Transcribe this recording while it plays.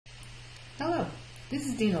Hello, this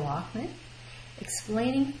is Dina Lockman,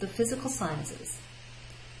 explaining the physical sciences.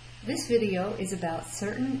 This video is about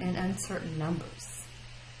certain and uncertain numbers.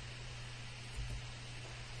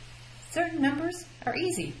 Certain numbers are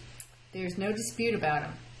easy. There's no dispute about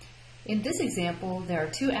them. In this example, there are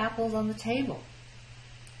 2 apples on the table.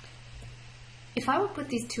 If I would put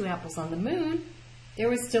these 2 apples on the moon, there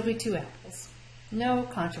would still be 2 apples. No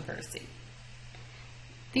controversy.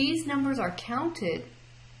 These numbers are counted.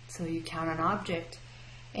 So you count an object,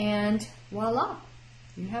 and voila,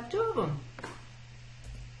 you have 2 of them.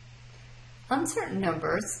 Uncertain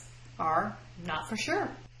numbers are not for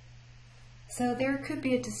sure. So there could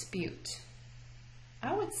be a dispute.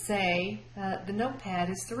 I would say the notepad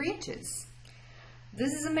is 3 inches.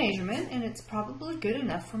 This is a measurement, and it's probably good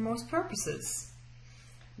enough for most purposes.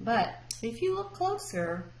 But if you look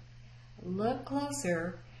closer,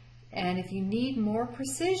 and if you need more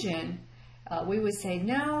precision, we would say,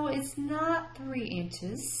 no, it's not 3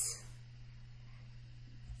 inches.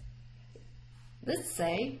 Let's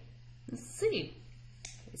see,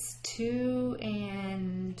 it's 2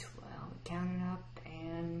 and, well, count it up,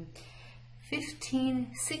 and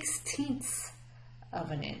 15/16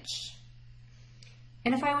 of an inch.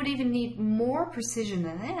 And if I would even need more precision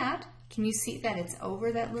than that, can you see that it's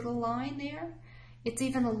over that little line there? It's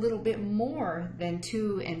even a little bit more than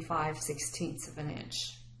 2 and 5/16 of an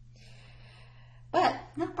inch. But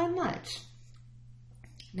not by much.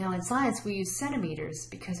 Now in science we use centimeters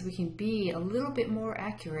because we can be a little bit more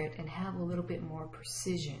accurate and have a little bit more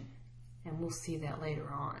precision. And we'll see that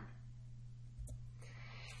later on.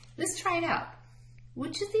 Let's try it out.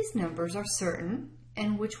 Which of these numbers are certain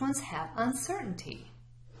and which ones have uncertainty?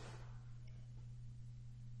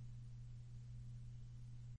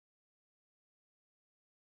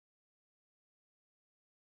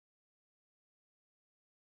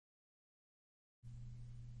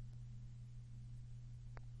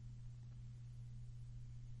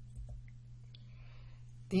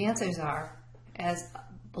 The answers are as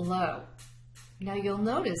below. Now you'll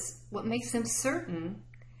notice what makes them certain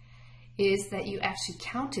is that you actually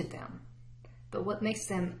counted them. But what makes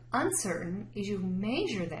them uncertain is you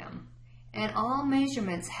measure them. And all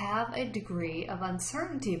measurements have a degree of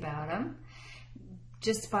uncertainty about them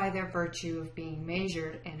just by their virtue of being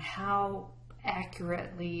measured and how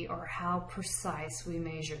accurately or how precise we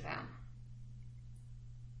measure them.